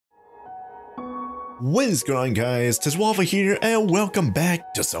What is going on, guys? TheWaffle here, and welcome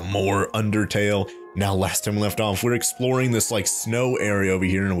back to some more Undertale. Now, last time we left off, we were exploring this, like, snow area over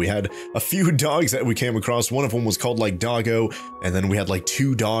here, and we had a few dogs that we came across. One of them was called, like, Doggo, and then we had, like,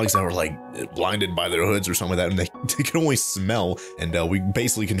 two dogs that were, like, blinded by their hoods or something like that, and they could only smell, and we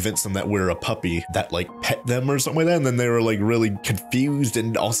basically convinced them that we're a puppy that, like, pet them or something like that, and then they were, like, really confused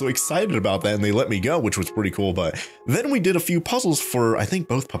and also excited about that, and they let me go, which was pretty cool. But then we did a few puzzles for, I think,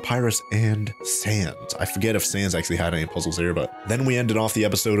 both Papyrus and Sans. I forget if Sans actually had any puzzles there, but then we ended off the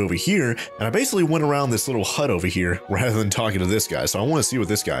episode over here, and I basically went around this little hut over here rather than talking to this guy. So I want to see what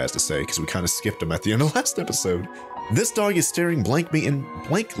this guy has to say, because we kind of skipped him at the end of last episode. This dog is staring blankly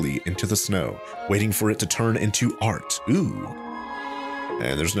into the snow, waiting for it to turn into art. Ooh.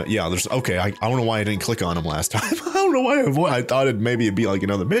 And there's no, yeah, there's, okay, I don't know why I didn't click on him last time. I don't know why I thought it'd be like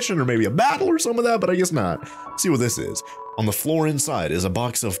another mission or maybe a battle or some of that, but I guess not. Let's see what this is. On the floor inside is a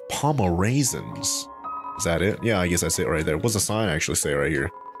box of Palma raisins. Is that it? Yeah, I guess that's it right there. What's the sign actually say right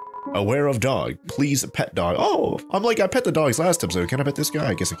here? Aware of dog. Please pet dog. Oh, I'm like, I pet the dogs last episode. Can I pet this guy?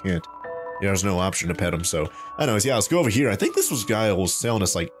 I guess I can't. Yeah, there's no option to pet him, so. Anyways, yeah, let's go over here. I think this was guy who was selling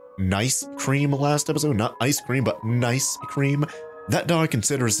us, like, nice cream last episode. Not ice cream, but nice cream. That dog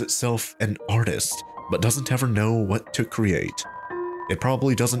considers itself an artist, but doesn't ever know what to create. It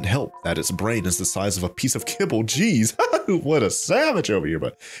probably doesn't help that its brain is the size of a piece of kibble. Jeez, what a savage over here.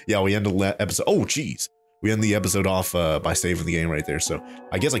 But yeah, we ended the episode. Oh, jeez. We end the episode off by saving the game right there. So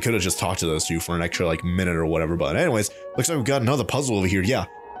I guess I could have just talked to those two for an extra like minute or whatever. But anyways, looks like we've got another puzzle over here. Yeah,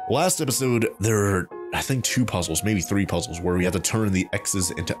 last episode there are, I think, 2 puzzles, maybe 3 puzzles where we had to turn the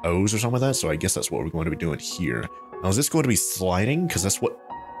X's into O's or something like that. So I guess that's what we're going to be doing here. Now, is this going to be sliding? Because that's what,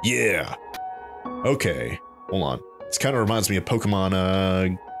 yeah. Okay, hold on. This kind of reminds me of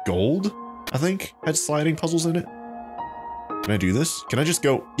Pokemon Gold, I think, had sliding puzzles in it. Can I do this? Can I just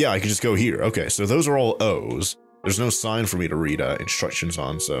go? Yeah, I can just go here. Okay, so those are all O's. There's no sign for me to read instructions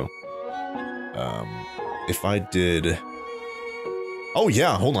on, so. If I did. Oh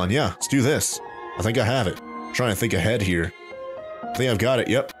yeah, hold on, yeah, let's do this. I think I have it. I'm trying to think ahead here. I think I've got it,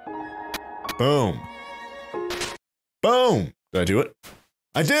 yep. Boom. Boom! Did I do it?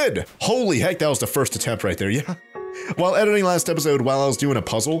 I did! Holy heck, that was the first attempt right there, yeah. While editing last episode, while I was doing a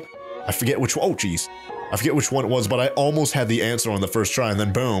puzzle, I forget which one, oh jeez. I forget which one it was, but I almost had the answer on the first try, and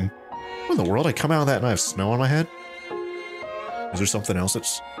then boom. What in the world? I come out of that and I have snow on my head? Is there something else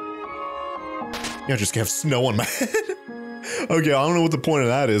that's... Yeah, I just have snow on my head. Okay, I don't know what the point of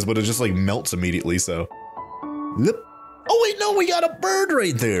that is, but it just like melts immediately, so. Yep. Oh wait, no, we got a bird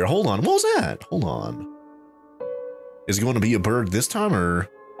right there. Hold on, what was that? Hold on. Is it going to be a bird this time, or?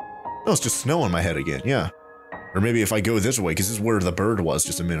 No, it's just snow on my head again, yeah. Or maybe if I go this way, because this is where the bird was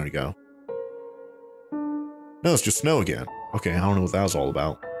just a minute ago. No, it's just snow again. Okay, I don't know what that was all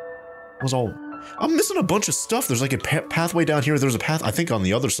about. It was all... I'm missing a bunch of stuff. There's like a pathway down here. There's a path, I think, on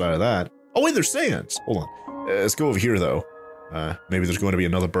the other side of that. Oh, wait, there's sands. Hold on. Let's go over here, though. Maybe there's going to be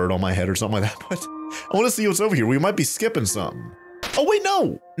another bird on my head or something like that, but I want to see what's over here. We might be skipping something. Oh, wait,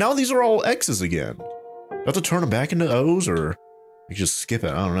 no. Now these are all X's again. Do I have to turn them back into O's, or I just skip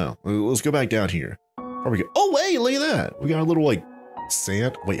it? I don't know. Let's go back down here. Probably go. Oh, wait, look at that. We got a little, like,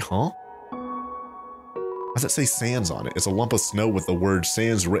 sand. Wait, huh? Why does it say Sans on it? It's a lump of snow with the word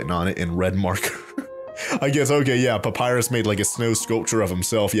Sans written on it in red marker. I guess, okay, yeah, Papyrus made like a snow sculpture of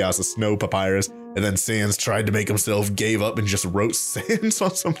himself. Yeah, it's a snow papyrus. And then Sans tried to make himself, gave up, and just wrote Sans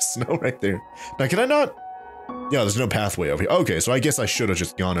on some snow right there. Now, can I not? Yeah, there's no pathway over here. Okay, so I guess I should have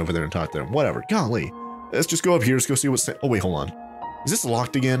just gone over there and talked to them. Whatever, golly. Let's just go up here. Let's go see what's... Oh, wait, hold on. Is this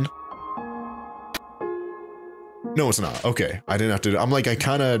locked again? No, it's not. Okay, I didn't have to... I'm like, I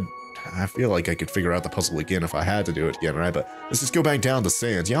feel like I could figure out the puzzle again if I had to do it again, right? But let's just go back down to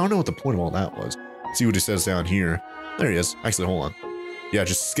Sans. Yeah, I don't know what the point of all that was. See what it says down here. There he is. Actually, hold on. Yeah,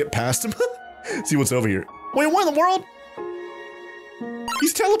 just skip past him. See what's over here. Wait, what in the world?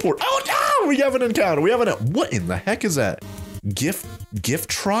 He's teleport. Oh, no! We have an encounter. We have what in the heck is that? Gift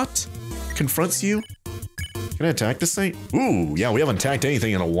trot confronts you? Can I attack this thing? Ooh, yeah, we haven't attacked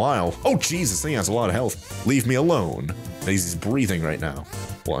anything in a while. Oh, jeez, this thing has a lot of health. Leave me alone. He's breathing right now.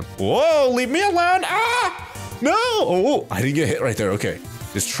 Hold on. Whoa, leave me alone. Ah! No! Oh, I didn't get hit right there. Okay.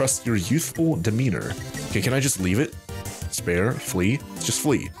 Just trust your youthful demeanor. Okay, can I just leave it? Spare, flee. Just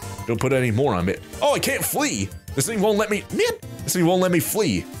flee. Don't put any more on it. Oh, I can't flee. This thing won't let me. This thing won't let me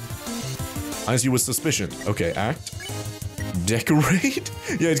flee. Eyes you with suspicion. Okay, act. Decorate?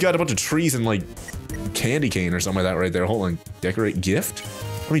 Yeah, he's got a bunch of trees and like candy cane or something like that right there. Hold on. Decorate gift?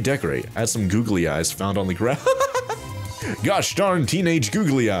 Let me decorate. Add some googly eyes found on the ground. Gosh darn teenage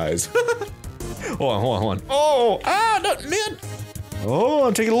googly eyes. Hold on. Oh, ah, no, man. Oh,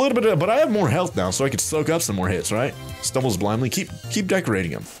 I'm taking a little bit of, but I have more health now, so I can soak up some more hits, right? Stumbles blindly. Keep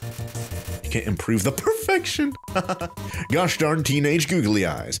decorating him. You can't improve the perfection. Gosh darn teenage googly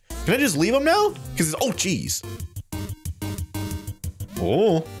eyes. Can I just leave him now? Because oh, jeez.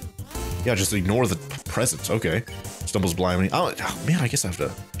 Oh. Yeah, just ignore the presents. Okay. Stumbles blindly. Oh, man, I guess I have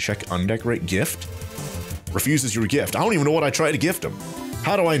to check undecorate gift. Refuses your gift. I don't even know what I tried to gift him.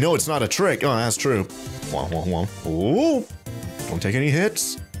 How do I know it's not a trick? Oh, that's true. Wah, wah, wah. Oh. Don't take any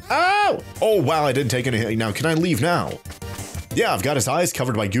hits. Ow! Oh, wow, I didn't take any hits. Now, can I leave now? Yeah, I've got his eyes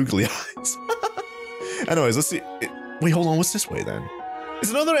covered by googly eyes. Anyways, let's see. Wait, hold on. What's this way, then?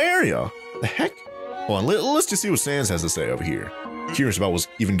 It's another area. The heck? Hold on, let's just see what Sans has to say over here. Curious about what's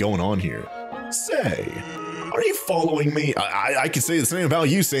even going on here. Say, are you following me? I can say the same about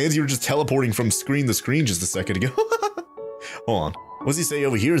you, Sans. You were just teleporting from screen to screen just a second ago. Hold on. What's he say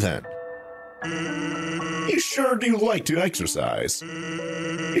over here, then? You sure do like to exercise.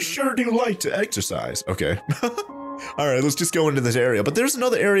 You sure do like to exercise. Okay. Alright, let's just go into this area. But there's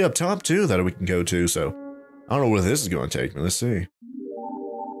another area up top, too, that we can go to, so I don't know where this is going to take me. Let's see.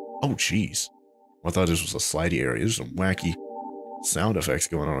 Oh, jeez. I thought this was a slidey area. There's some wacky sound effects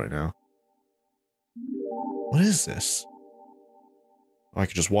going on right now. What is this? Oh, I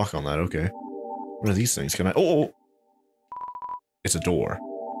can just walk on that. Okay. What are these things? Can I... Oh! It's a door.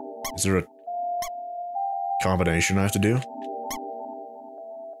 Is there a combination I have to do?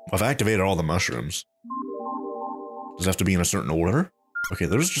 I've activated all the mushrooms. Does it have to be in a certain order? Okay,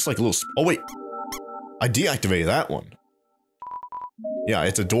 there's just like a little... Oh, wait. I deactivated that one. Yeah,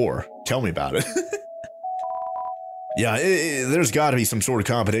 it's a door. Tell me about it. Yeah, there's got to be some sort of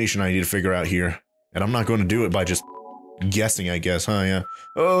combination I need to figure out here. And I'm not going to do it by just guessing, I guess, huh? Yeah.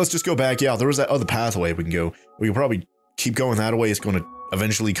 Oh, let's just go back. Yeah, there was that other pathway we can go. We can probably keep going that way. It's going to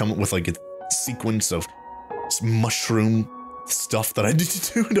eventually come up with like a sequence of mushroom stuff that I need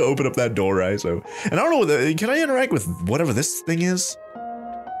to do to open up that door, right? So, and I don't know, can I interact with whatever this thing is?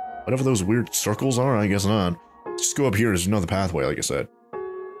 Whatever those weird circles are? I guess not. Let's just go up here. There's another pathway, like I said.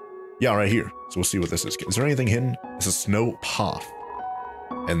 Yeah, right here. So we'll see what this is. Is there anything hidden? It's a snow puff.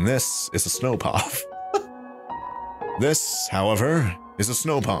 And this is a snow puff. This, however, is a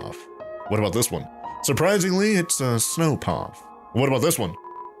snow puff. What about this one? Surprisingly, it's a snow puff. What about this one?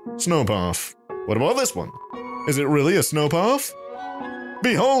 Snow puff. What about this one? Is it really a snow puff?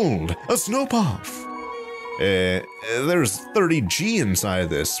 Behold, a snow puff. There's 30G inside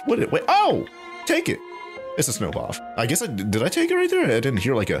this. Wait, oh! Take it. It's a snow puff. I guess did I take it right there? I didn't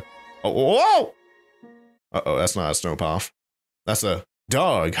hear like a... Oh, whoa! Uh-oh, that's not a snow puff. That's a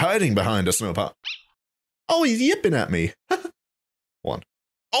dog hiding behind a snow puff. Oh, he's yipping at me. One.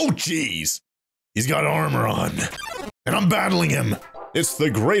 Oh, jeez. He's got armor on. And I'm battling him. It's the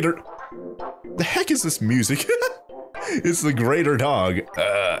greater... The heck is this music? It's the greater dog.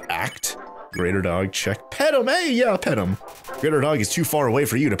 Act. Greater dog, check. Pet him, hey, yeah, pet him. Greater dog is too far away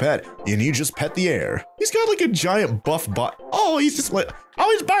for you to pet, and you just pet the air. He's got like a giant buff body. Oh, he's just like,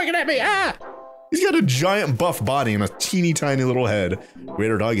 oh, he's barking at me, ah! He's got a giant buff body and a teeny tiny little head.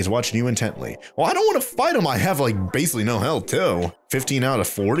 Greater dog is watching you intently. Well, I don't want to fight him. I have like basically no health too. 15 out of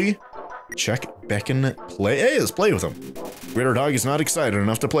 40. Check, beckon, play. Hey, let's play with him. Greater dog is not excited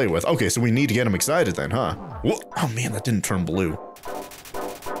enough to play with. Okay, so we need to get him excited then, huh? Whoa. Oh man, that didn't turn blue.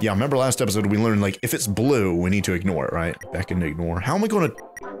 Yeah, remember last episode we learned, like, if it's blue, we need to ignore it, right? Beckon to ignore. How am I going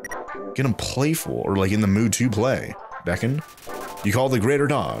to get him playful or, like, in the mood to play? Beckon? You call the greater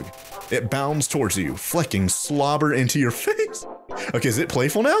dog. It bounds towards you, flecking slobber into your face. Okay, is it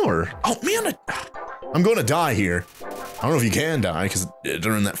playful now, or? Oh, man, I'm going to die here. I don't know if you can die, because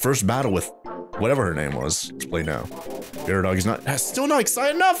during that first battle with whatever her name was, let's play now. Greater dog is still not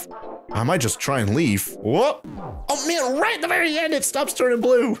excited enough. I might just try and leave. Whoa! Oh man, right at the very end, it stops turning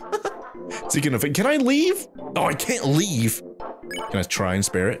blue. Speaking of it, can I leave? Oh, I can't leave. Can I try and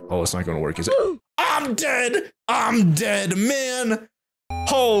spare it? Oh, it's not gonna work, is it? I'm dead! I'm dead, man!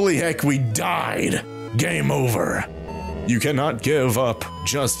 Holy heck, we died. Game over. You cannot give up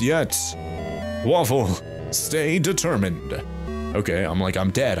just yet. Waffle, stay determined. Okay,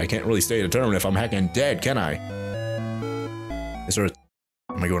 I'm dead. I can't really stay determined if I'm heckin' dead, can I? Is there a...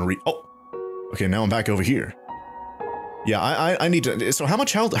 Am I going to read? Oh, okay, now I'm back over here. Yeah, I need to, so how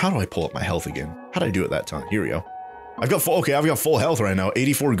much health, how do I pull up my health again? How did I do it that time? Here we go. I've got full health right now.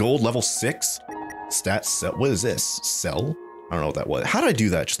 84 gold, level 6. Stats, sell, what is this? Sell? I don't know what that was. How did I do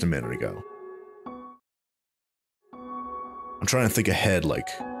that just a minute ago? I'm trying to think ahead, like,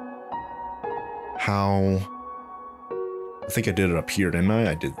 how, I think I did it up here, didn't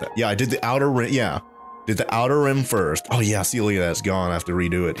I? I did that. Yeah, I did the outer rim, yeah. Did the outer rim first. Oh yeah, see, look at that, it's gone. I have to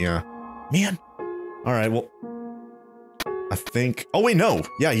redo it, yeah. Man. All right, well, I think, oh wait, no.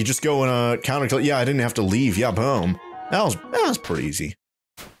 Yeah, you just go and counter, yeah, I didn't have to leave. Yeah, boom. That was pretty easy.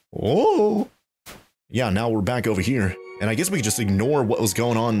 Oh. Yeah, now we're back over here. And I guess we could just ignore what was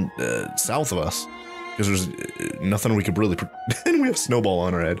going on south of us. Because there's nothing we could really, and we have snowball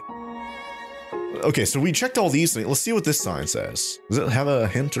on our head. Okay, so we checked all these things. Let's see what this sign says. Does it have a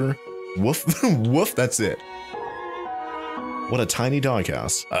hint or woof? Woof, that's it. What a tiny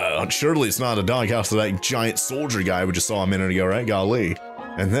doghouse. Surely it's not a doghouse to that giant soldier guy we just saw a minute ago, right? Golly.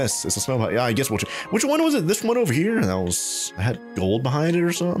 And this is a snowball. Yeah, I guess which one was it? This one over here? That was, I had gold behind it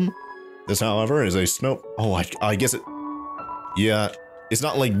or something. This, however, is a snow. Oh, I guess it. Yeah, it's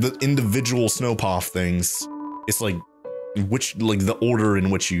not like the individual snowpuff things. It's like the order in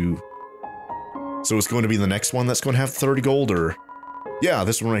which you. So it's going to be the next one that's going to have 30 gold, or yeah,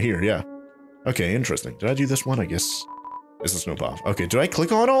 this one right here. Yeah. Okay, interesting. Did I do this one? I guess it's a snow puff. Okay, did I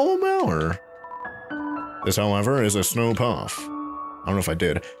click on all of them now, or this, however, is a snow puff. I don't know if I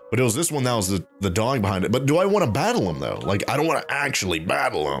did, but it was this one that was the dog behind it. But do I want to battle him though? Like, I don't want to actually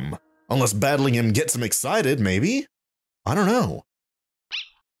battle him unless battling him gets him excited. Maybe. I don't know.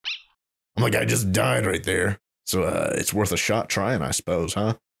 I'm like, I just died right there. So it's worth a shot trying, I suppose,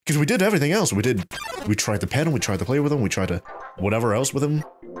 huh? Because we did everything else. We tried to pet him, we tried to play with him, we tried to whatever else with him.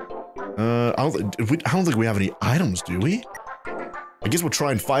 I don't think we have any items, do we? I guess we'll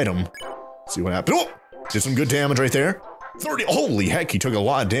try and fight him. See what happens. Oh! Did some good damage right there. 30, holy heck, he took a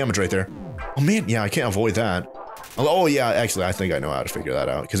lot of damage right there. Oh man, yeah, I can't avoid that. Oh yeah, actually, I think I know how to figure that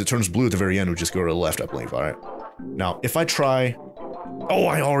out. Because it turns blue at the very end, we just go to the left, I believe, alright. Now, if I try... Oh,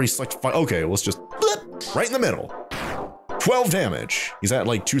 I already selected fight. Okay, let's just... Right in the middle. 12 damage. He's at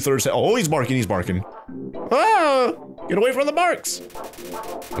like 2/3. Oh, he's barking, he's barking. Ah! Get away from the barks!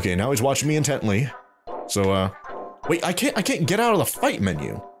 Okay, now he's watching me intently. So, wait, I can't get out of the fight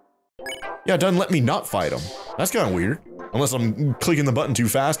menu. Yeah, it doesn't let me not fight him. That's kind of weird. Unless I'm clicking the button too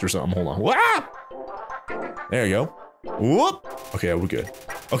fast or something. Hold on. Ah! There you go. Whoop! Okay, we're good.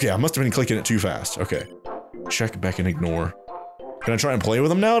 Okay, I must have been clicking it too fast. Okay. Check, back, and ignore. Can I try and play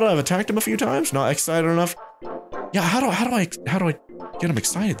with him now that I've attacked him a few times? Not excited enough? Yeah, how do I get him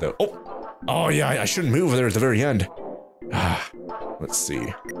excited though? Oh yeah, I shouldn't move there at the very end. Ah, let's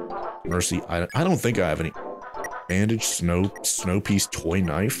see. Mercy, I don't think I have any. Bandage, snow piece, toy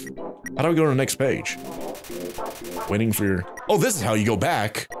knife. How do I go to the next page? Waiting for your. Oh, this is how you go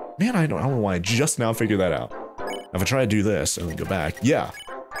back. Man, I don't know why I just now figured that out. If I try to do this and then go back, yeah.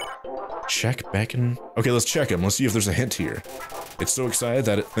 Check back and. Okay, let's check him. Let's see if there's a hint here. It's so excited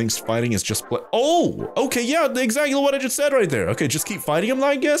that it thinks fighting is just play. Oh, okay, yeah, exactly what I just said right there. Okay, just keep fighting him,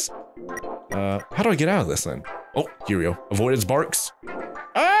 I guess. How do I get out of this then? Oh, here we go. Avoid his barks.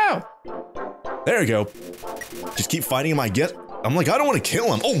 Ah! There we go. Just keep fighting him, I get. I'm like, I don't want to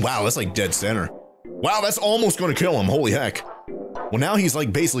kill him. Oh, wow, that's like dead center. Wow, that's almost going to kill him. Holy heck. Well, now he's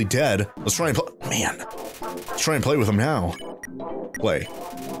like basically dead. Let's try and play. Man, let's try and play with him now. Play.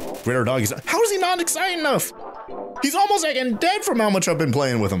 Greater dog is. How is he not excited enough? He's almost like dead from how much I've been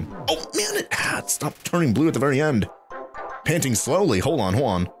playing with him. Oh man, it stopped turning blue at the very end. Panting slowly. Hold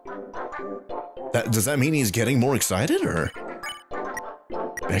on. Does that mean he's getting more excited or?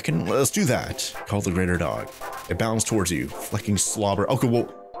 Beckon, let's do that. Call the greater dog. It bounds towards you, flecking slobber. Okay,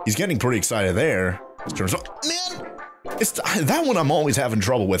 well, he's getting pretty excited there. It turns. Oh man, it's that one I'm always having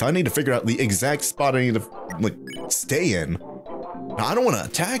trouble with. I need to figure out the exact spot I need to like stay in. Now, I don't want to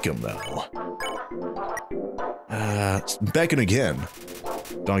attack him though. Beckon again.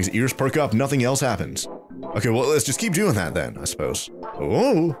 Dog's ears perk up, nothing else happens. Okay, well, let's just keep doing that then, I suppose.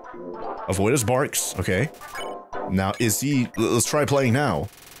 Oh! Avoid his barks, okay. Now, let's try playing now.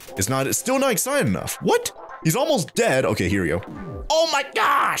 It's still not excited enough. What? He's almost dead. Okay, here we go. Oh my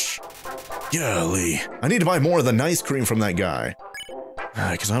gosh! Golly. I need to buy more of the nice cream from that guy.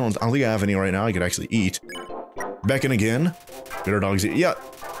 Because I don't think I have any right now I could actually eat. Beckon again. Get our dogs eat. Yeah.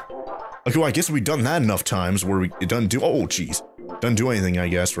 Okay, well, I guess we've done that enough times where it doesn't do. Oh, jeez. Doesn't do anything, I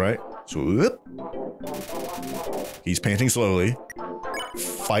guess, right? So, whoop. He's panting slowly.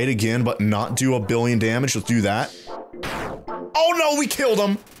 Fight again, but not do a billion damage. Let's do that. Oh, no, we killed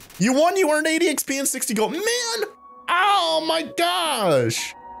him. You won. You earned 80 XP and 60 gold. Man. Oh, my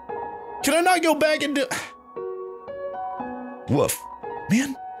gosh. Can I not go back and do. Woof.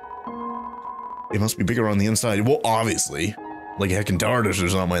 Man. It must be bigger on the inside. Well, obviously. Like a heckin' Dardus or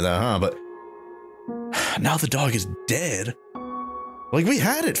something like that, huh? But now the dog is dead. Like, we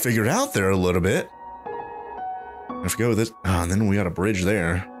had it figured out there a little bit. If we go with this, and then we got a bridge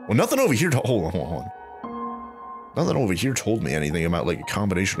there. Well, nothing over here. Hold on. Nothing over here told me anything about like a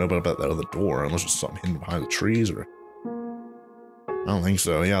combination about that other door, unless it's something hidden behind the trees or. I don't think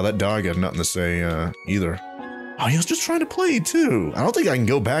so. Yeah, that dog had nothing to say either. Oh, he was just trying to play too. I don't think I can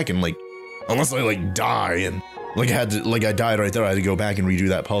go back and like, unless I like die and like I died right there. I had to go back and redo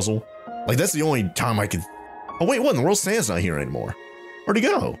that puzzle. Like that's the only time I could. Oh wait, what in the world? Sand's not here anymore. Where'd he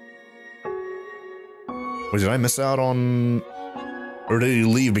go? Wait, did I miss out on? Or did he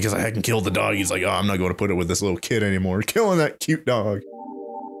leave because I hadn't killed the dog? He's like, oh, I'm not going to put it with this little kid anymore. Killing that cute dog.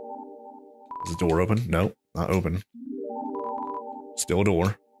 Is the door open? No, not open. Still a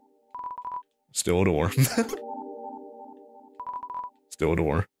door. Still a door. Still a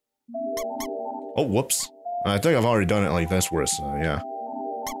door. Oh, whoops. I think I've already done it like this where it's, yeah.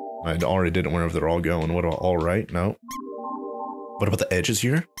 I already did it wherever they're all going. What about all right? No. What about the edges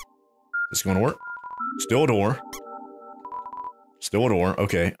here? Is this going to work? Still a door. Still a door.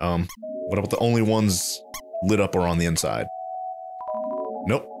 Okay, what about the only ones lit up or on the inside?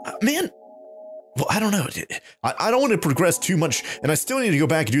 Nope. Man! Well, I don't know. I don't want to progress too much, and I still need to go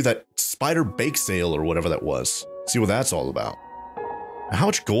back and do that spider bake sale or whatever that was. See what that's all about. How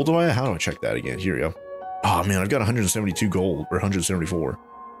much gold do I have? How do I check that again? Here we go. Oh man, I've got 172 gold, or 174. How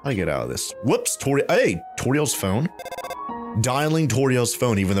do I get out of this? Whoops, hey, Toriel's phone. Dialing Toriel's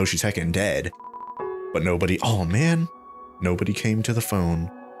phone even though she's heckin' dead. But nobody, oh man. Nobody came to the phone.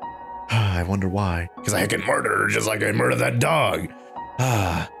 I wonder why. Because I can murder her just like I murdered that dog.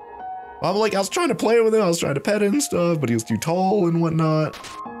 I'm like, I was trying to play with him. I was trying to pet it and stuff, but he was too tall and whatnot.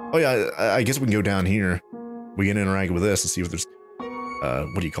 Oh yeah, I guess we can go down here. We can interact with this and see if there's,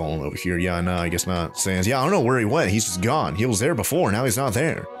 what do you call him over here? Yeah, no, I guess not. Sans, yeah, I don't know where he went. He's just gone. He was there before, now he's not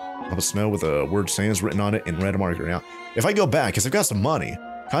there. Up a snow with a word Sans written on it in red marker. Now, if I go back, because I've got some money,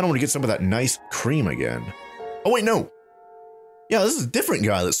 kind of want to get some of that nice cream again. Oh wait, no. Yeah, this is a different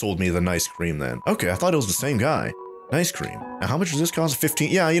guy that sold me the nice cream then. Okay, I thought it was the same guy. Nice cream. Now, how much does this cost? 15?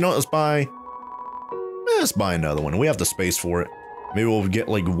 Yeah, you know what? Let's buy another one. We have the space for it. Maybe we'll get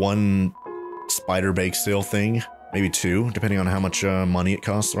like one spider bake sale thing. Maybe two, depending on how much money it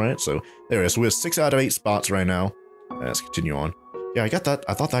costs, right? So there it is. So we have 6 out of 8 spots right now. Let's continue on. Yeah, I got that.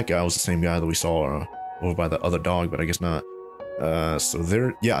 I thought that guy was the same guy that we saw over by the other dog, but I guess not. So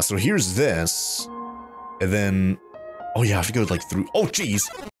there, yeah, so here's this. And then, oh yeah, I have to go like through, oh geez.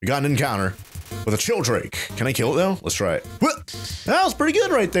 We got an encounter with a chill drake. Can I kill it though? Let's try it. That was pretty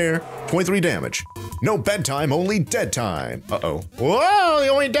good right there. 23 damage. No bedtime, only dead time. Uh-oh. Whoa, the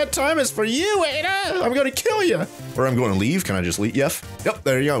only dead time is for you, Ada. I'm gonna kill you. Or I'm going to leave. Can I just leave? Yep,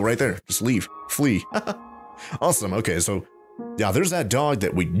 there you go, right there. Just leave, flee. Awesome, okay, so yeah, there's that dog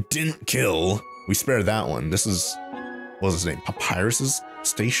that we didn't kill. We spared that one. This is, what was his name? Papyrus's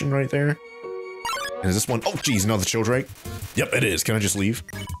station right there. And is this one? Oh, geez, another chill drake. Yep, it is. Can I just leave?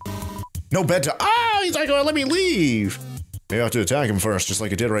 No bedtime. Oh, he's not gonna let me leave. Maybe I have to attack him first, just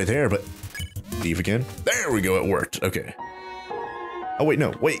like I did right there, but leave again. There we go, it worked. Okay. Oh, wait,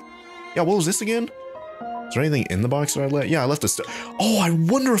 no, wait. Yeah, what was this again? Is there anything in the box that I left? Yeah, I left a stick. Oh, I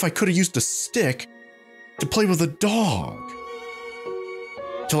wonder if I could have used a stick to play with a dog.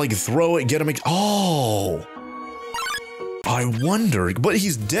 To like throw it, get him. Oh. I wonder, but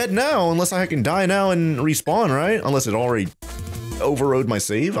he's dead now unless I can die now and respawn, right? Unless it already overrode my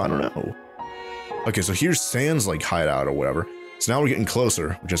save, I don't know. Okay, so here's Sans like hideout or whatever. So now we're getting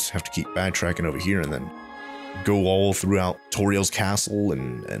closer. We just have to keep backtracking over here and then go all throughout Toriel's castle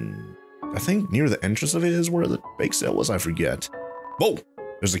and I think near the entrance of it is where the bake sale was, I forget. Whoa,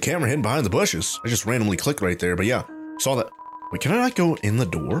 there's a camera hidden behind the bushes. I just randomly clicked right there, but yeah, saw that. Wait, can I not go in the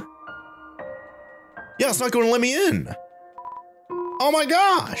door? Yeah, it's not going to let me in. Oh my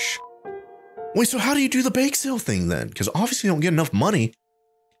gosh! Wait, so how do you do the bake sale thing then? Because obviously you don't get enough money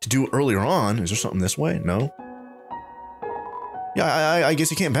to do it earlier on. Is there something this way? No? Yeah, I guess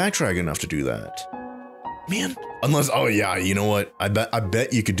you can't backtrack enough to do that. Man, unless, oh yeah, you know what? I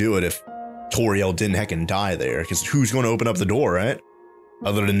bet you could do it if Toriel didn't heckin' die there, because who's going to open up the door, right?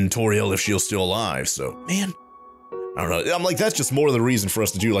 Other than Toriel if she's still alive, so, man. I don't know, I'm like, that's just more of the reason for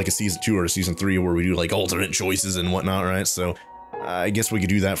us to do like a season 2 or a season 3 where we do like alternate choices and whatnot, right? So, I guess we could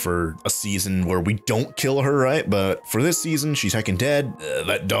do that for a season where we don't kill her, right? But for this season, she's heckin' dead.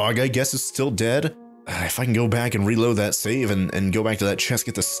 That dog, I guess, is still dead. If I can go back and reload that save and go back to that chest,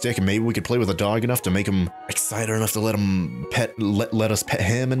 get the stick, and maybe we could play with the dog enough to make him excited enough to let him let us pet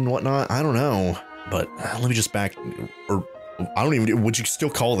him and whatnot. I don't know. But let me just back, or I don't even, would you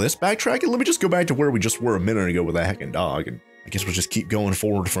still call this backtracking? Let me just go back to where we just were a minute ago with that heckin' dog. And I guess we'll just keep going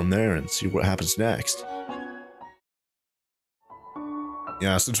forward from there and see what happens next.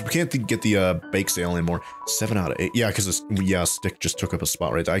 Yeah, since we can't get the bake sale anymore, 7 out of 8. Yeah, because yeah, stick just took up a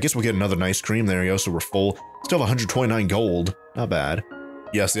spot right there. I guess we'll get another nice cream. There we go. So we're full. Still have 129 gold. Not bad.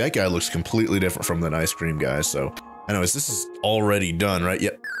 Yeah, see, that guy looks completely different from the ice cream guy. So, anyways, this is already done, right?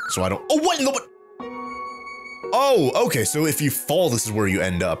 Yep. So I don't. Oh, what in the what? Oh, okay, so if you fall, this is where you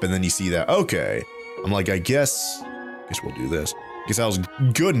end up, and then you see that. Okay. I'm like, I guess we'll do this. I guess I was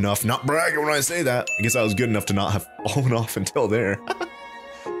good enough, not bragging when I say that. I guess I was good enough to not have fallen off until there.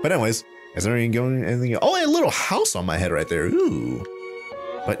 But anyways, is there anything? Oh, a little house on my head right there. Ooh.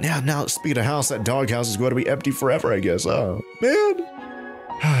 But now, speaking of house, that doghouse is going to be empty forever, I guess. Oh, man.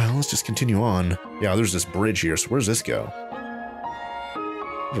 Let's just continue on. Yeah, there's this bridge here, so where's this go?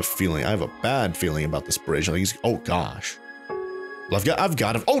 I have a bad feeling about this bridge. Like oh, gosh. Well, I've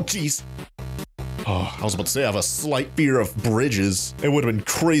got him. Oh, jeez. Oh, I was about to say I have a slight fear of bridges. It would have been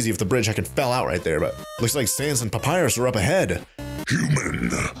crazy if the bridge heckin' fell out right there, but looks like Sans and Papyrus are up ahead. Human,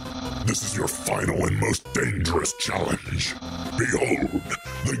 this is your final and most dangerous challenge. Behold,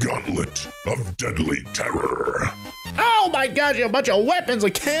 the gauntlet of deadly terror. Oh my god, you have a bunch of weapons,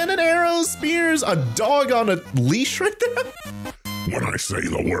 like cannon, arrows, spears, a dog on a leash right there? When I say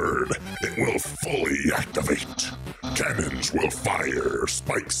the word, it will fully activate. Cannons will fire,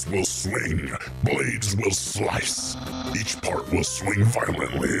 spikes will swing, blades will slice. Each part will swing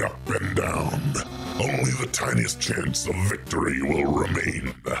violently up and down. Only the tiniest chance of victory will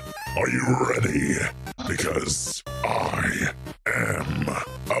remain. Are you ready? Because I am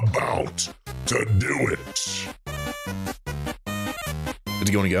about to do it. Is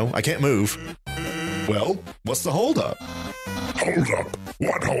he going to go? I can't move. Well, what's the holdup? Hold up.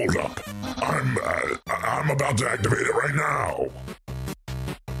 What hold up? I'm about to activate it right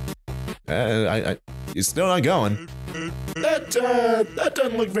now. It's still not going. That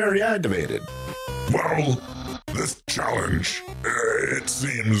doesn't look very activated. Well, this challenge, it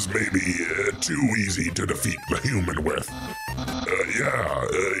seems maybe too easy to defeat the human with.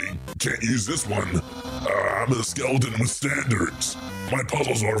 Can't use this one. I'm a skeleton with standards. My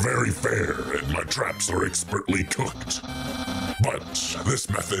puzzles are very fair, and my traps are expertly cooked. But this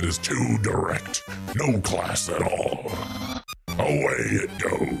method is too direct. No class at all. Away it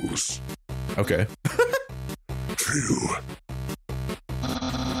goes. Okay. Phew.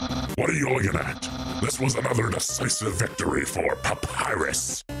 What are you looking at? This was another decisive victory for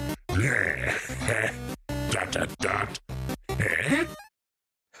Papyrus. Dot dot dot.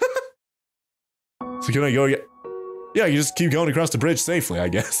 So can I go again? Yeah, you just keep going across the bridge safely, I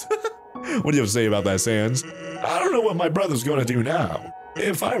guess. What do you have to say about that, Sans? I don't know what my brother's gonna do now.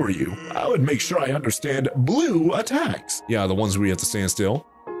 If I were you, I would make sure I understand blue attacks. Yeah, the ones where you have to stand still.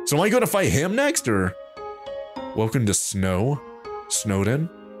 So am I going to fight him next, or? Welcome to Snowdin.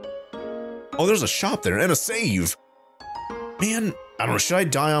 Oh, there's a shop there and a save. Man, I don't know. Should I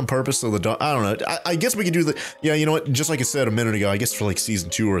die on purpose so the dog? I don't know. I guess we could do the. Yeah, you know what? Just like I said a minute ago, I guess for like season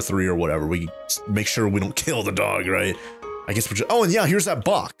 2 or 3 or whatever, we make sure we don't kill the dog, right? I guess we're just. Oh, and yeah, here's that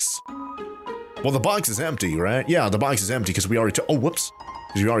box. Well, the box is empty, right? Yeah, the box is empty because we already took. Oh, whoops.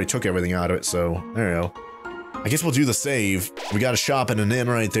 Because we already took everything out of it. So there you go. I guess we'll do the save. We got a shop and an inn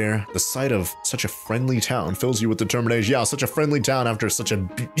right there. The sight of such a friendly town fills you with determination. Yeah, such a friendly town after such a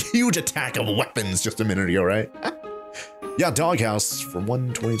huge attack of weapons just a minute ago, right? Yeah, doghouse for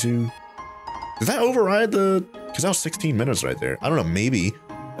 122. Did that override the... Because that was 16 minutes right there. I don't know, maybe.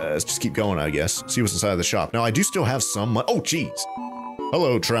 Let's just keep going, I guess. See what's inside the shop. Now, I do still have some... Oh, jeez.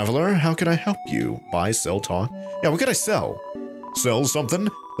 Hello, traveler. How can I help you? Buy, sell, talk. Yeah, what could I sell? Sell something?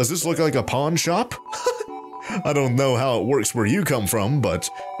 Does this look like a pawn shop? I don't know how it works where you come from, but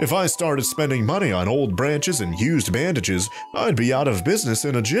if I started spending money on old branches and used bandages, I'd be out of business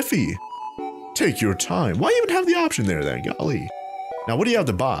in a jiffy. Take your time. Why even have the option there then? Golly. Now, what do you have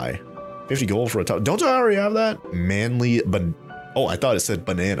to buy? 50 gold for a top. Don't I already have that? Oh, I thought it said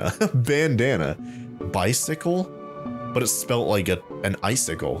banana. Bandana. Bicycle? But it's spelled like an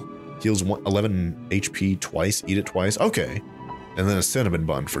icicle. Heals 11 HP twice. Eat it twice. Okay. And then a cinnamon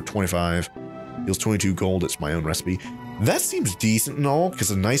bun for 25. Heals 22 gold. It's my own recipe. That seems decent and all,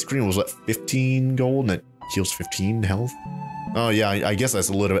 because an ice cream was, what, 15 gold, and it heals 15 health? Oh, yeah, I guess that's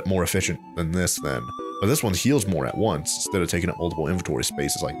a little bit more efficient than this, then. But this one heals more at once, instead of taking up multiple inventory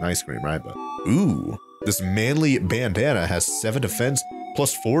spaces like an ice cream, right? But, ooh, this manly bandana has 7 defense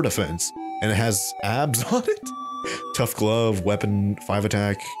plus 4 defense, and it has abs on it? Tough glove, weapon, 5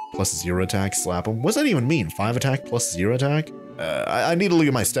 attack, plus 0 attack, slap him. What does that even mean? 5 attack plus 0 attack? I need to look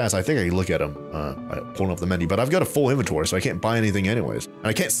at my stats. I think I can look at them by pulling up the menu, but I've got a full inventory, so I can't buy anything anyways. And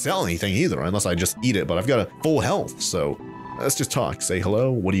I can't sell anything either, unless I just eat it, but I've got a full health, so let's just talk. Say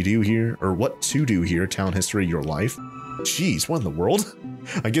hello, what do you do here? Or what to do here, town history, your life? Jeez, what in the world?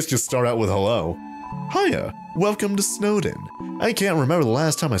 I guess just start out with hello. Hiya, welcome to Snowdin. I can't remember the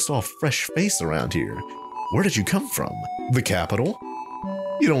last time I saw a fresh face around here. Where did you come from? The capital?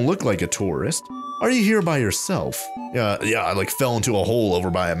 You don't look like a tourist. Are you here by yourself? Yeah, I like fell into a hole over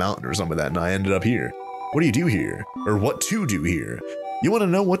by a mountain or something like that, and I ended up here. What do you do here? Or what to do here? You want to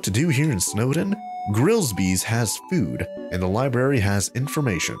know what to do here in Snowdin? Grillsby's has food, and the library has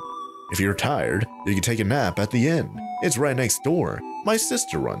information. If you're tired, you can take a nap at the inn. It's right next door. My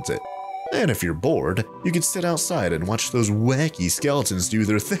sister runs it. And if you're bored, you can sit outside and watch those wacky skeletons do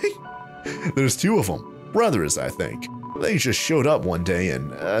their thing. There's 2 of them. Brothers, I think. They just showed up one day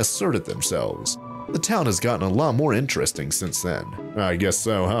and asserted themselves. The town has gotten a lot more interesting since then. I guess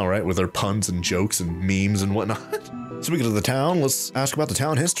so, huh, right? With their puns and jokes and memes and whatnot. Speaking of the town, let's ask about the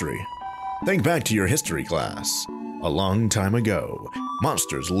town history. Think back to your history class. A long time ago,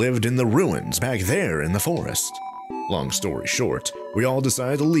 monsters lived in the ruins back there in the forest. Long story short, we all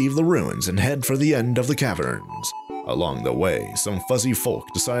decided to leave the ruins and head for the end of the caverns. Along the way, some fuzzy folk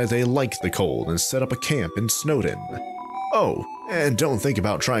decided they liked the cold and set up a camp in Snowdin. Oh, and don't think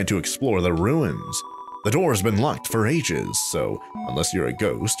about trying to explore the ruins. The door's been locked for ages, so unless you're a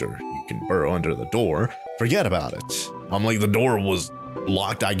ghost or you can burrow under the door, forget about it. I'm like, the door was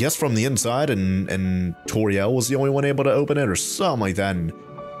locked, I guess, from the inside, and Toriel was the only one able to open it or something like that, and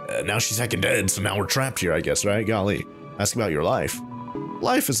now she's heckin' dead, so now we're trapped here, I guess, right? Golly. Ask about your life.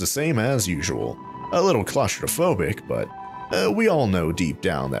 Life is the same as usual. A little claustrophobic, but we all know deep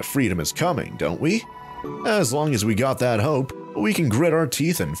down that freedom is coming, don't we? As long as we got that hope, we can grit our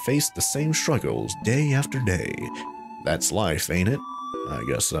teeth and face the same struggles day after day. That's life, ain't it? I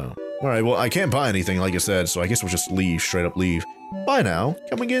guess so. Alright, well, I can't buy anything, like I said, so I guess we'll just leave, straight up leave. Bye now.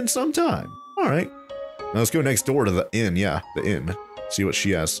 Come again sometime. Alright. Now let's go next door to the inn. Yeah, the inn. See what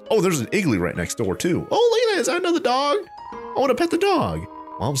she has. Oh, there's an igloo right next door, too. Oh, look at that. Is that another dog? I want to pet the dog.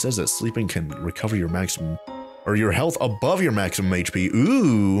 Mom says that sleeping can recover your maximum, or your health above your maximum HP.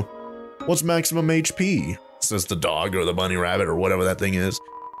 Ooh. What's maximum HP? Says the dog or the bunny rabbit or whatever that thing is.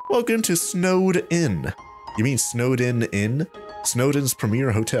 Welcome to Snowdin. You mean Snowdin Inn? Snowdin's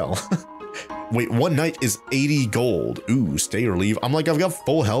premier hotel. Wait, one night is 80 gold. Ooh, stay or leave. I'm like, I've got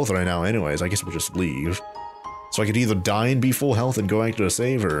full health right now anyways. I guess we'll just leave. So I could either die and be full health and go back to the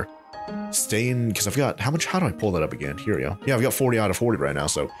save, or stay in, because I've got, how do I pull that up again? Here we go. Yeah, I've got 40 out of 40 right now,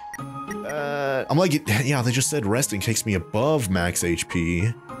 so. I'm like, yeah, they just said resting takes me above max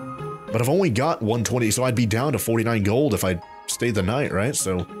HP. But I've only got 120, so I'd be down to 49 gold if I stayed the night, right?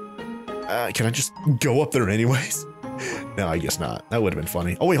 So, can I just go up there anyways? No, I guess not. That would have been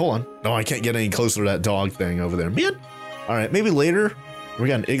funny. Oh, wait, hold on. No, I can't get any closer to that dog thing over there. Man. All right, maybe later. We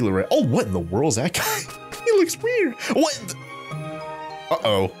got an igloo right. Oh, what in the world is that guy? He looks weird. What?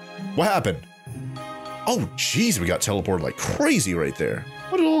 Uh-oh. What happened? Oh, jeez, we got teleported like crazy right there.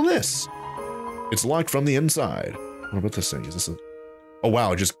 What is all this? It's locked from the inside. What about this thing? Is this a... Oh,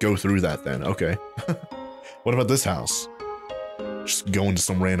 wow, just go through that then. Okay. What about this house? Just go into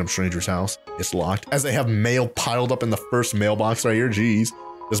some random stranger's house. It's locked. As they have mail piled up in the first mailbox right here. Jeez.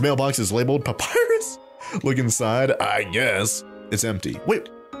 This mailbox is labeled papyrus. Look inside. I guess it's empty. Wait.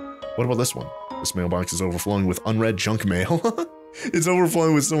 What about this one? This mailbox is overflowing with unread junk mail. It's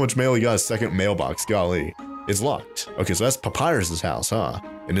overflowing with so much mail, you got a second mailbox. Golly. It's locked. Okay, so that's Papyrus's house, huh?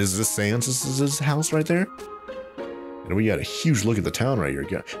 And is this Sans's house right there? And we got a huge look at the town right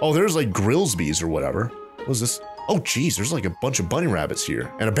here. Oh, there's like Grillsby's or whatever. What is this? Oh, geez, there's like a bunch of bunny rabbits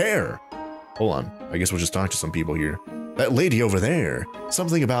here. And a bear. Hold on. I guess we'll just talk to some people here. That lady over there.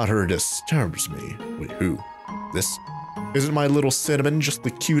 Something about her disturbs me. Wait, who? This? Isn't my little cinnamon just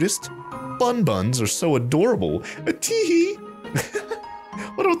the cutest? Buns are so adorable. A tee-hee.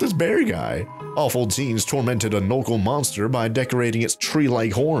 What about this bear guy? Awful teens tormented a local monster by decorating its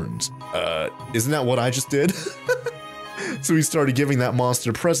tree-like horns. Isn't that what I just did? So he started giving that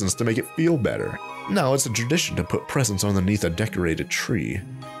monster presents to make it feel better. Now it's a tradition to put presents underneath a decorated tree.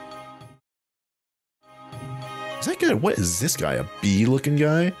 Is that guy, what is this guy, a bee-looking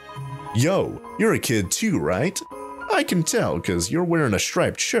guy? Yo, you're a kid too, right? I can tell, cause you're wearing a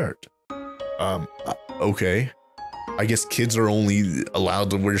striped shirt. Okay. I guess kids are only allowed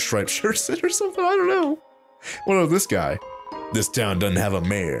to wear striped shirts or something, I don't know. What about this guy? This town doesn't have a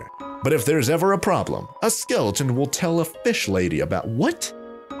mayor, but if there's ever a problem, a skeleton will tell a fish lady about what?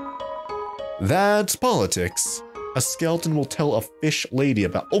 That's politics. A skeleton will tell a fish lady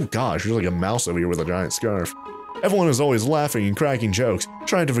about, oh gosh, there's like a mouse over here with a giant scarf. Everyone is always laughing and cracking jokes,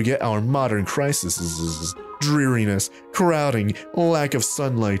 trying to forget our modern crises, dreariness, crowding, lack of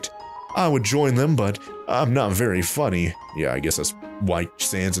sunlight. I would join them, but I'm not very funny. Yeah, I guess that's why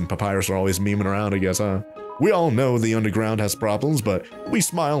Sans and Papyrus are always memeing around, I guess, huh? We all know the underground has problems, but we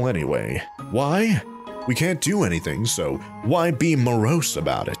smile anyway. Why? We can't do anything, so why be morose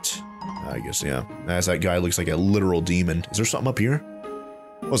about it? I guess, yeah. As that guy looks like a literal demon. Is there something up here?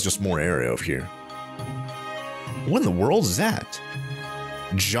 Well, it's just more area over here. What in the world is that?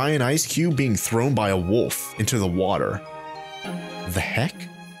 Giant ice cube being thrown by a wolf into the water. The heck?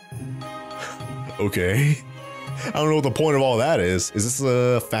 Okay. I don't know what the point of all that is. Is this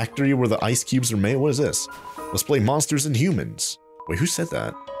a factory where the ice cubes are made? What is this? Let's play monsters and humans. Wait, who said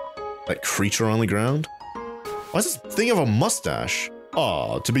that? That creature on the ground? Why is this thing of a mustache?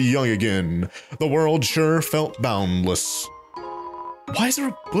 Ah, to be young again. The world sure felt boundless. Why is there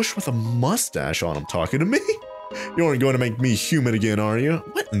a bush with a mustache on him talking to me? You aren't going to make me human again, are you?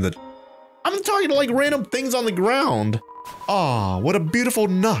 What in the... I'm talking to like random things on the ground. Ah, what a beautiful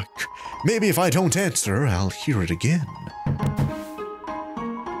knock. Maybe if I don't answer, I'll hear it again.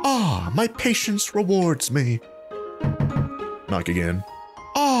 Ah, my patience rewards me. Knock again.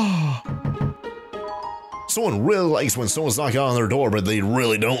 Ah. Someone really likes when someone's knocking on their door, but they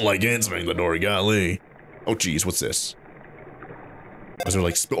really don't like answering the door, golly. Oh geez, what's this? Is there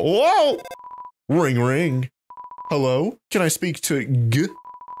like whoa! Ring ring. Hello? Can I speak to G?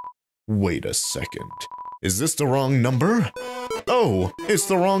 Wait a second. Is this the wrong number? Oh, it's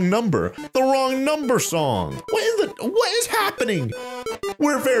the wrong number. The wrong number song. What is happening?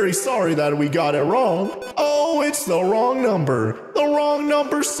 We're very sorry that we got it wrong. Oh, it's the wrong number. The wrong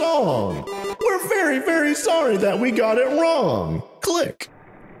number song. We're very, very sorry that we got it wrong. Click.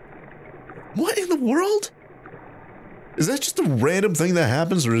 What in the world? Is that just a random thing that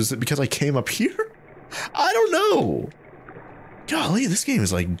happens, or is it because I came up here? I don't know. Golly, this game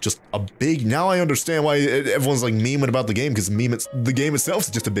is like just a big... Now I understand why everyone's like memeing about the game, because the game itself is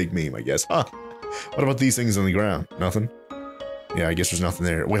just a big meme, I guess. Huh. What about these things on the ground? Nothing? Yeah, I guess there's nothing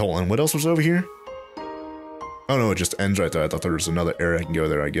there. Wait, hold on. What else was over here? Oh no, it just ends right there. I thought there was another area I can go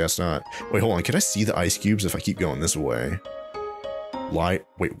there. I guess not. Wait, hold on. Can I see the ice cubes if I keep going this way? Wait,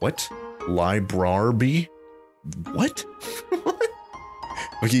 what? Library? What?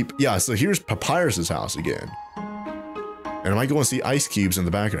 Yeah, so here's Papyrus's house again. And am I going to see ice cubes in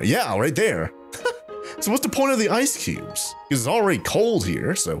the background? Yeah, right there. So what's the point of the ice cubes? Because it's already cold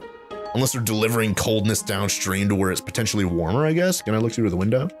here, so... Unless they're delivering coldness downstream to where it's potentially warmer, I guess? Can I look through the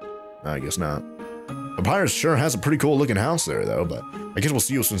window? No, I guess not. Papyrus sure has a pretty cool looking house there, though, but I guess we'll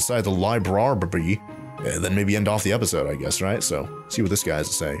see what's inside the library, and then maybe end off the episode, I guess, right? So, see what this guy has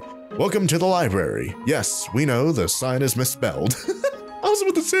to say. Welcome to the library. Yes, we know the sign is misspelled. I was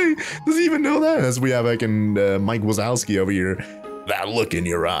about to say, does he even know that? As we have like Mike Wazowski over here. That look in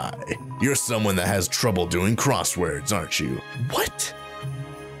your eye. You're someone that has trouble doing crosswords, aren't you? What?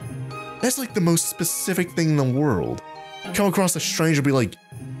 That's like the most specific thing in the world. Come across a stranger, be like,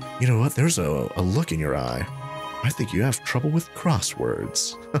 you know what? There's a look in your eye. I think you have trouble with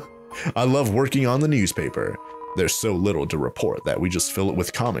crosswords. I love working on the newspaper. There's so little to report that we just fill it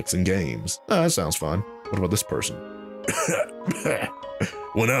with comics and games. That sounds fun. What about this person?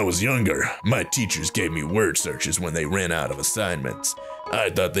 When I was younger, my teachers gave me word searches when they ran out of assignments. I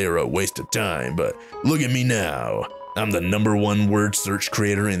thought they were a waste of time, but look at me now. I'm the #1 word search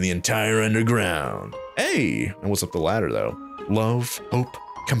creator in the entire underground. Hey! And what's up the ladder, though? Love, hope,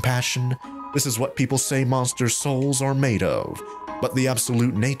 compassion. This is what people say monster souls are made of. But the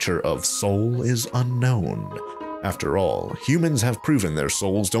absolute nature of soul is unknown. After all, humans have proven their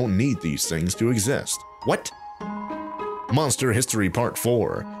souls don't need these things to exist. What? Monster History Part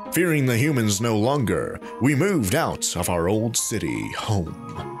 4. Fearing the humans no longer, we moved out of our old city home.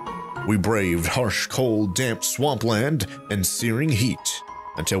 We braved harsh, cold, damp swampland and searing heat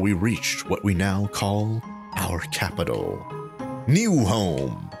until we reached what we now call our capital. New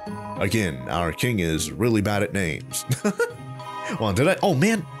home. Again, our king is really bad at names. Well, did I? Oh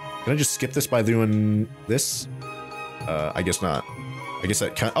man, can I just skip this by doing this? I guess not. I guess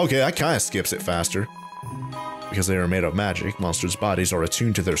that kind. Okay, that kind of skips it faster. Because they are made of magic, monsters' bodies are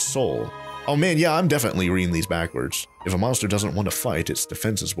attuned to their soul. Oh man, yeah, I'm definitely reading these backwards. If a monster doesn't want to fight, its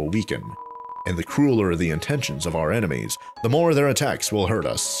defenses will weaken. And the crueler the intentions of our enemies, the more their attacks will hurt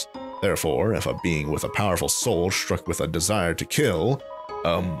us. Therefore, if a being with a powerful soul struck with a desire to kill,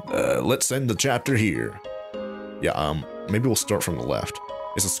 let's end the chapter here. Yeah, maybe we'll start from the left.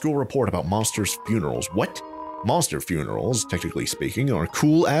 It's a school report about monsters' funerals. What? Monster funerals, technically speaking, are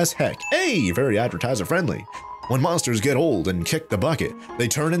cool as heck. Hey, very advertiser friendly. When monsters get old and kick the bucket, they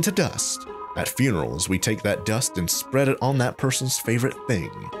turn into dust. At funerals, we take that dust and spread it on that person's favorite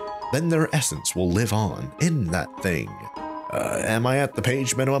thing. Then their essence will live on in that thing. Am I at the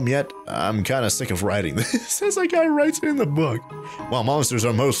page minimum yet? I'm kind of sick of writing this, as like I writes it in the book. While monsters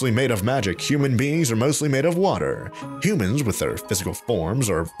are mostly made of magic, human beings are mostly made of water. Humans, with their physical forms,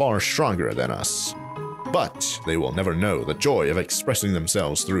 are far stronger than us. But they will never know the joy of expressing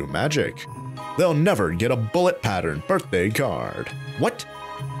themselves through magic. They'll never get a bullet pattern birthday card. What?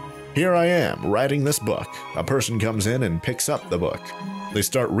 Here I am, writing this book. A person comes in and picks up the book. they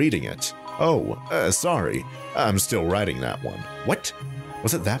start reading it. Oh, sorry. I'm still writing that one. What?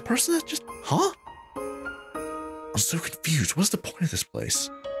 Was it that person that just... Huh? I'm so confused. What's the point of this place?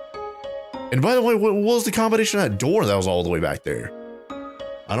 And by the way, what was the combination of that door that was all the way back there?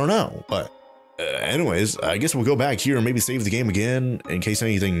 I don't know, but... anyways, I guess we'll go back here and maybe save the game again in case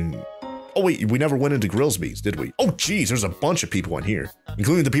anything... Oh wait, we never went into Grillsby's, did we? Oh geez, there's a bunch of people in here,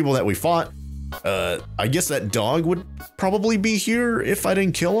 including the people that we fought. I guess that dog would probably be here if I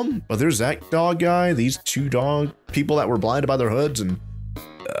didn't kill him. But there's that dog guy, these two dog people that were blinded by their hoods, and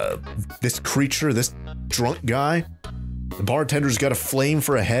this creature, this drunk guy. The bartender's got a flame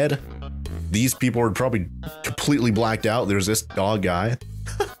for a head. These people are probably completely blacked out. There's this dog guy.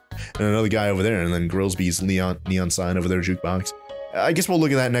 And another guy over there, and then Grillsby's neon sign over there, jukebox. I guess we'll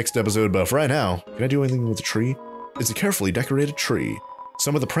look at that next episode, but for right now, can I do anything with the tree? It's a carefully decorated tree.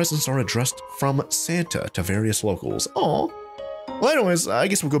 Some of the presents are addressed from Santa to various locals. Aw. Well, anyways, I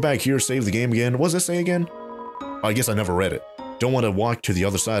guess we'll go back here, save the game again. What does this say again? I guess I never read it. Don't want to walk to the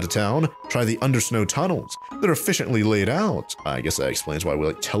other side of town? Try the undersnow tunnels. They're efficiently laid out. I guess that explains why we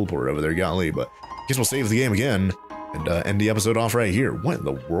like teleport over there, golly, but I guess we'll save the game again and end the episode off right here. What in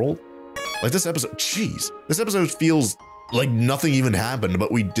the world? Like this episode, jeez. This episode feels like nothing even happened,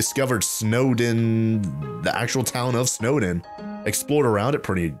 but we discovered Snowdin, the actual town of Snowdin. Explored around it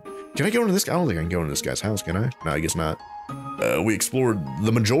pretty... Can I go into this? I don't think I can go into this guy's house, can I? No, I guess not. We explored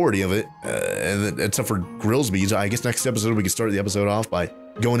the majority of it, except for Grillsby's. I guess next episode we can start the episode off by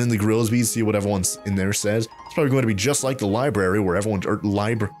going into Grillsby's, see what everyone's in there says. It's probably going to be just like the library where everyone's...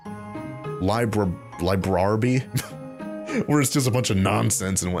 Library? Where it's just a bunch of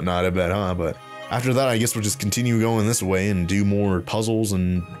nonsense and whatnot, I bet, huh? But after that, I guess we'll just continue going this way and do more puzzles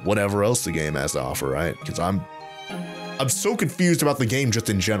and whatever else the game has to offer, right? Because I'm so confused about the game just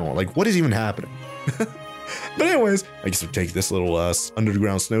in general. Like, what is even happening? But anyways, I guess we'll take this little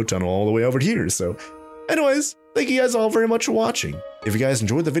underground snow tunnel all the way over here. So anyways, thank you guys all very much for watching. If you guys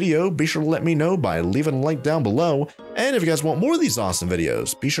enjoyed the video, be sure to let me know by leaving a like down below. And if you guys want more of these awesome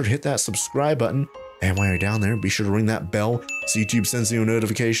videos, be sure to hit that subscribe button. And while you're down there, be sure to ring that bell so YouTube sends you a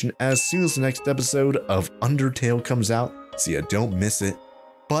notification as soon as the next episode of Undertale comes out, so you don't miss it.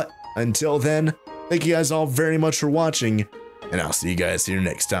 But until then, thank you guys all very much for watching, and I'll see you guys here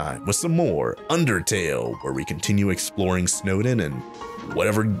next time with some more Undertale, where we continue exploring Snowdin and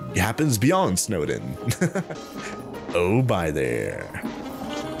whatever happens beyond Snowdin. Oh, bye there.